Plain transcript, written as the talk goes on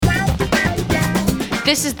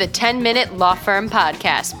This is the 10-Minute Law Firm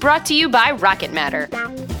Podcast, brought to you by Rocket Matter.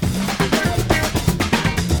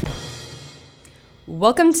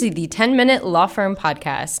 Welcome to the 10-Minute Law Firm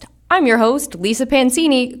Podcast. I'm your host, Lisa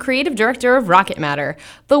Pansini, Creative Director of Rocket Matter,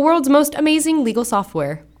 the world's most amazing legal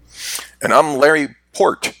software. And I'm Larry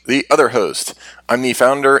Port, the other host. I'm the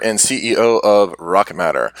founder and CEO of Rocket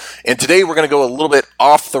Matter. And today we're going to go a little bit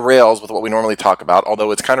off the rails with what we normally talk about,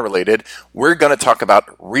 although it's kind of related. We're going to talk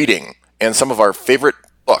about reading and some of our favorite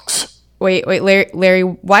books. Wait, Larry,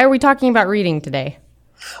 why are we talking about reading today?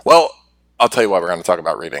 Well, I'll tell you why we're going to talk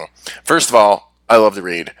about reading. First of all, I love to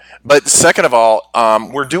read. But second of all,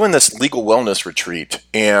 we're doing this legal wellness retreat,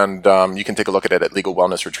 and you can take a look at it at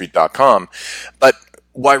legalwellnessretreat.com. But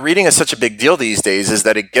why reading is such a big deal these days is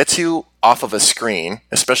that it gets you off of a screen,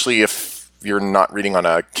 especially if you're not reading on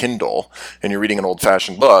a Kindle and you're reading an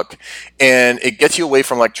old-fashioned book, and it gets you away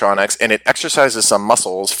from electronics, and it exercises some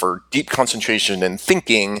muscles for deep concentration and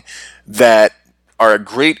thinking that are a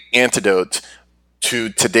great antidote to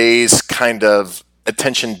today's kind of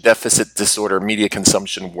attention deficit disorder media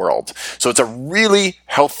consumption world. So it's a really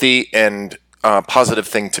healthy and positive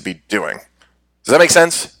thing to be doing. Does that make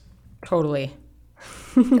sense? Totally.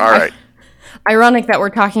 All right. Ironic that we're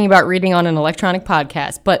talking about reading on an electronic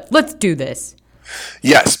podcast, but let's do this.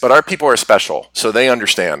 Yes, but our people are special, so they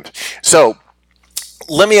understand. So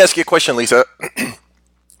let me ask you a question, Lisa.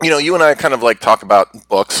 You and I kind of talk about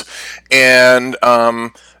books, and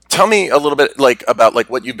tell me a little bit about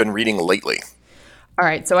what you've been reading lately. All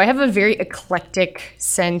right, so I have a very eclectic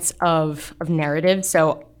sense of narrative,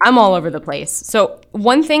 so I'm all over the place. So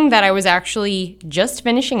one thing that I was actually just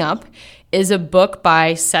finishing up is a book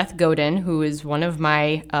by Seth Godin, who is one of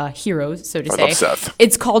my heroes, so to say. I love Seth.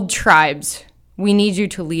 It's called Tribes. We Need You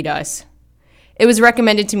to Lead Us. It was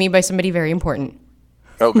recommended to me by somebody very important.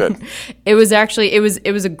 Oh, good. It was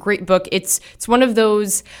a great book. It's one of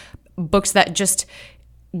those books that just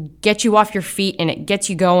get you off your feet and it gets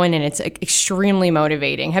you going, and it's extremely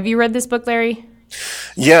motivating. Have you read this book, Larry?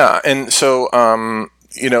 Yeah, and so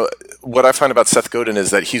what I find about Seth Godin is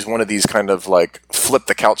that he's one of these kind of flip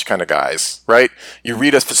the couch kind of guys, right? You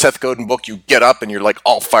read a Seth Godin book, you get up and you're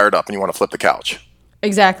all fired up and you want to flip the couch.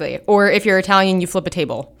 Exactly. Or if you're Italian, you flip a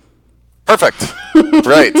table. Perfect.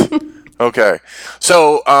 Right. Okay.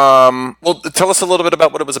 So, well, tell us a little bit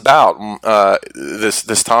about what it was about,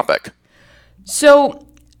 this topic. So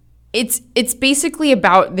it's basically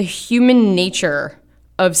about the human nature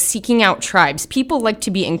of seeking out tribes. People like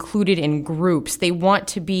to be included in groups. They want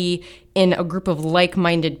to be in a group of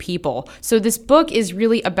like-minded people. So this book is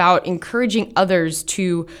really about encouraging others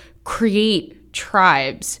to create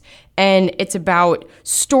tribes. And it's about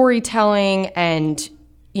storytelling and,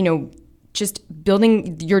 just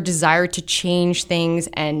building your desire to change things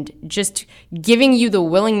and just giving you the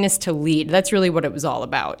willingness to lead. That's really what it was all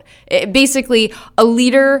about. Basically, a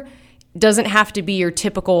leader doesn't have to be your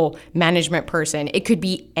typical management person. It could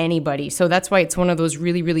be anybody. So that's why it's one of those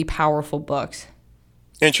really, really powerful books.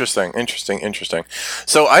 Interesting.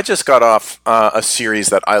 So I just got off a series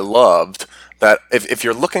that I loved, that if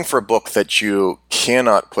you're looking for a book that you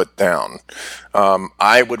cannot put down,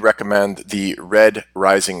 I would recommend the Red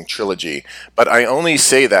Rising trilogy. But I only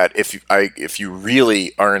say that if you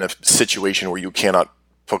really are in a situation where you cannot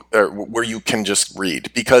where you can just read,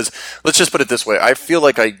 because let's just put it this way, I feel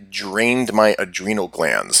like I drained my adrenal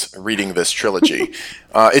glands reading this trilogy.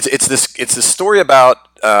 It's this story about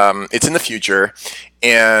it's in the future,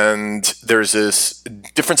 and there's this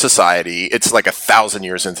different society. It's 1,000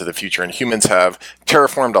 years into the future, and humans have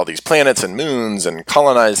terraformed all these planets and moons and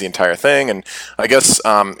colonized the entire thing. And I guess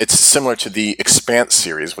it's similar to the Expanse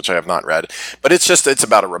series, which I have not read. But it's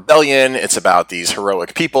about a rebellion. It's about these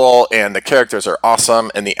heroic people, and the characters are awesome,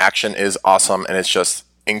 and the action is awesome, and it's just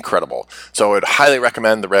incredible. So I would highly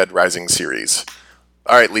recommend the Red Rising series.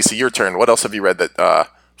 All right, Lisa, your turn. What else have you read that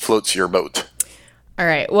floats your boat? All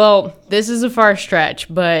right. Well, this is a far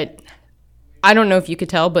stretch, but I don't know if you could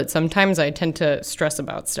tell, but sometimes I tend to stress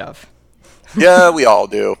about stuff. Yeah, we all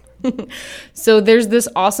do. So there's this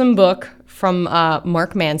awesome book from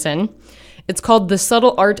Mark Manson. It's called The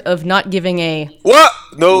Subtle Art of Not Giving a... What?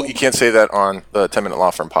 No, you can't say that on the 10-Minute Law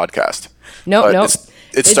Firm podcast. No.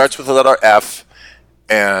 It starts with the letter F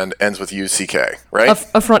and ends with UCK, right?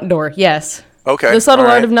 A front door, yes. Okay. The Subtle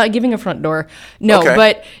Art of Not Giving a Front Door. No, okay.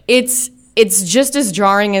 But it's just as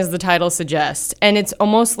jarring as the title suggests, and it's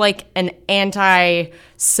almost like an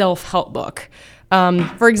anti-self-help book.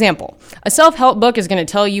 For example, a self-help book is going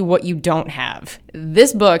to tell you what you don't have.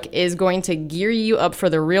 This book is going to gear you up for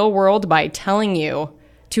the real world by telling you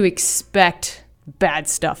to expect bad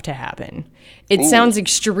stuff to happen. It sounds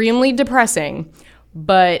extremely depressing,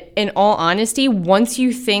 But in all honesty, once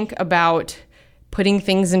you think about putting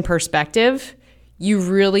things in perspective, you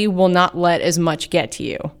really will not let as much get to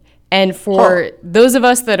you. And for those of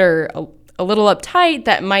us that are a little uptight,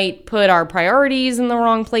 that might put our priorities in the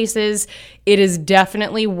wrong places, it is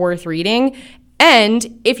definitely worth reading.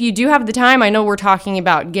 And if you do have the time, I know we're talking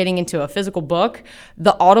about getting into a physical book.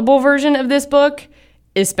 The Audible version of this book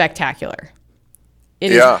is spectacular.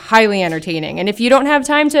 It is highly entertaining. And if you don't have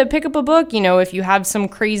time to pick up a book, if you have some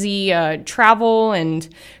crazy travel and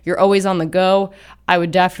you're always on the go, I would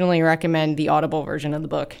definitely recommend the Audible version of the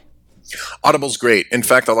book. Audible's great. In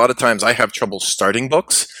fact, a lot of times I have trouble starting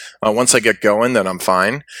books. Once I get going, then I'm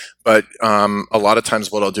fine. But a lot of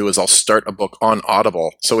times what I'll do is I'll start a book on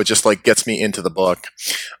Audible. So it just gets me into the book.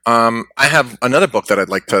 I have another book that I'd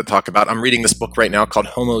like to talk about. I'm reading this book right now called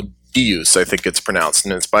Homo Deus, I think it's pronounced,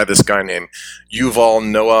 and it's by this guy named Yuval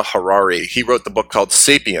Noah Harari. He wrote the book called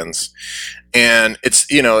Sapiens, and it's,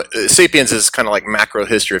 Sapiens is kind of like macro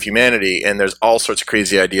history of humanity, and there's all sorts of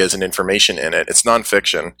crazy ideas and information in it. It's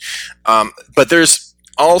nonfiction, but there's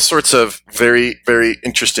all sorts of very, very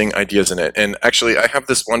interesting ideas in it. And actually, I have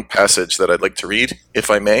this one passage that I'd like to read, if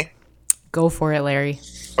I may. Go for it, Larry.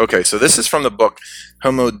 Okay, so this is from the book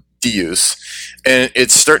Homo Deus, and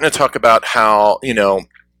it's starting to talk about how,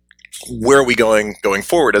 where are we going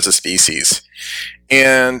forward as a species?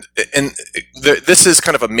 And this is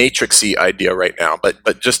kind of a matrixy idea right now,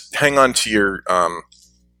 but just hang on to your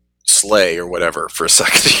sleigh or whatever for a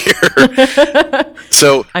second here.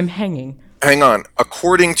 So I'm hanging. Hang on.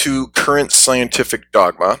 According to current scientific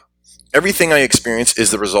dogma, everything I experience is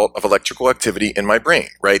the result of electrical activity in my brain,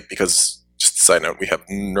 right? Because, just a side note, we have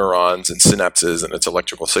neurons and synapses, and it's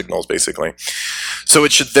electrical signals, basically. So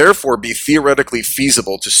it should therefore be theoretically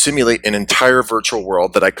feasible to simulate an entire virtual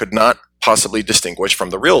world that I could not possibly distinguish from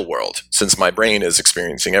the real world, since my brain is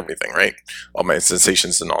experiencing everything, right? All my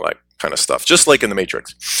sensations and all that kind of stuff, just like in the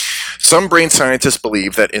Matrix. Some brain scientists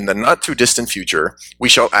believe that in the not-too-distant future, we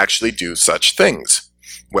shall actually do such things.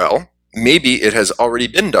 Well, maybe it has already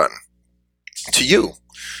been done. To you.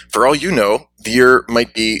 For all you know, the year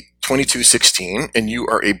might be 2216, and you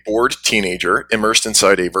are a bored teenager immersed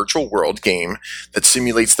inside a virtual world game that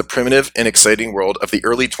simulates the primitive and exciting world of the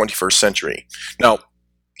early 21st century. Now,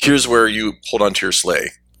 here's where you hold on to your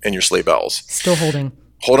sleigh and your sleigh bells. Still holding.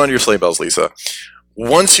 Hold on to your sleigh bells, Lisa.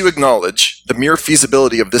 Once you acknowledge the mere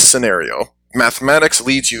feasibility of this scenario, mathematics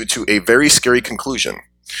leads you to a very scary conclusion.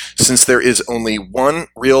 Since there is only one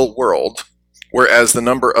real world, whereas the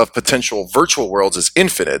number of potential virtual worlds is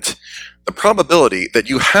infinite, the probability that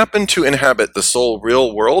you happen to inhabit the sole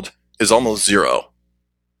real world is almost zero.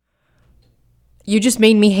 You just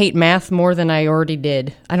made me hate math more than I already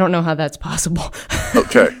did. I don't know how that's possible.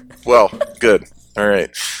 Okay. Well, good. All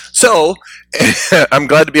right. So, I'm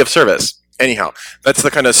glad to be of service. Anyhow, that's the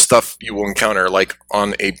kind of stuff you will encounter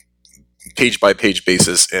on a page-by-page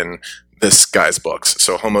basis in this guy's books.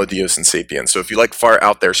 So Homo Deus and Sapiens. So if you like far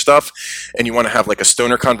out there stuff and you want to have a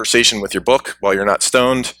stoner conversation with your book while you're not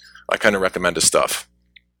stoned, I kind of recommend his stuff.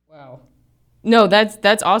 Wow. No,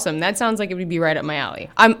 that's awesome. That sounds like it would be right up my alley.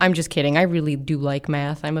 I'm just kidding. I really do like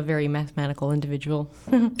math. I'm a very mathematical individual.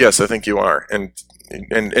 Yes, I think you are. And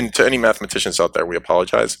to any mathematicians out there, we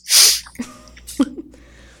apologize.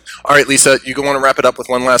 All right, Lisa, you want to wrap it up with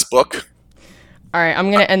one last book? All right,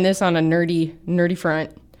 I'm going to end this on a nerdy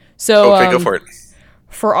front. So, okay, go for it.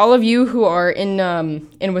 For all of you who are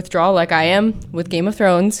in withdrawal like I am with Game of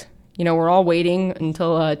Thrones, we're all waiting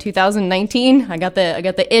until 2019. I got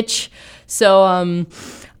the itch. So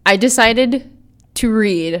I decided to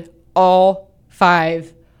read all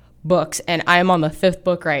 5 books, and I'm on the 5th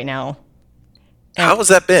book right now. And how has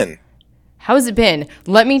that been? How has it been?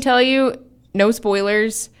 Let me tell you, no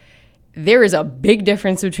spoilers. There is a big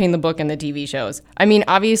difference between the book and the TV shows. I mean,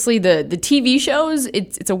 obviously, the TV shows,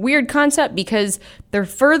 it's a weird concept because they're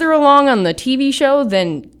further along on the TV show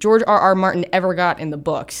than George R.R. Martin ever got in the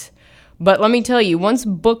books. But let me tell you, once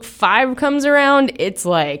book 5 comes around, it's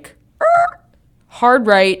hard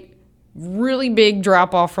right, really big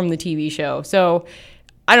drop off from the TV show. So,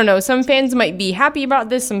 I don't know, some fans might be happy about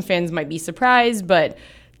this, some fans might be surprised, but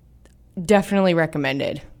definitely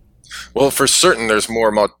recommended. Well, for certain, there's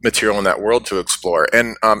more material in that world to explore.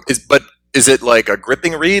 And is it a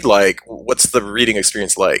gripping read? What's the reading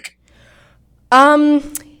experience like?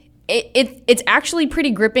 It's actually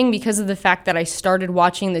pretty gripping because of the fact that I started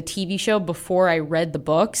watching the TV show before I read the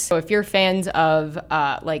books. So if you're fans of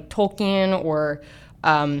Tolkien or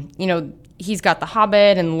he's got The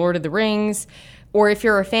Hobbit and Lord of the Rings, or if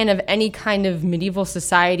you're a fan of any kind of medieval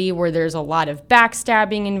society where there's a lot of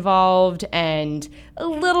backstabbing involved and a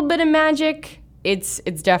little bit of magic, it's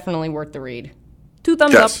definitely worth the read. 2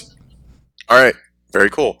 thumbs Yes. up. All right. Very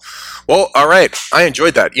cool. Well, all right. I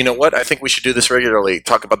enjoyed that. You know what? I think we should do this regularly.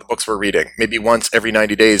 Talk about the books we're reading. Maybe once every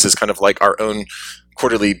 90 days is kind of like our own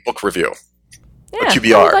quarterly book review. Yeah, a I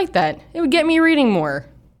QBR. would like that. It would get me reading more.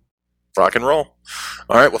 Rock and roll.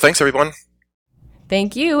 All right. Well, thanks, everyone.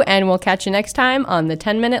 Thank you, and we'll catch you next time on the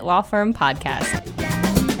 10-Minute Law Firm Podcast.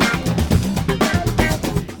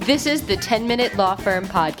 This is the 10-Minute Law Firm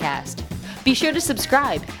Podcast. Be sure to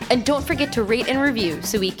subscribe, and don't forget to rate and review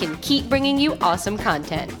so we can keep bringing you awesome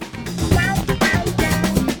content.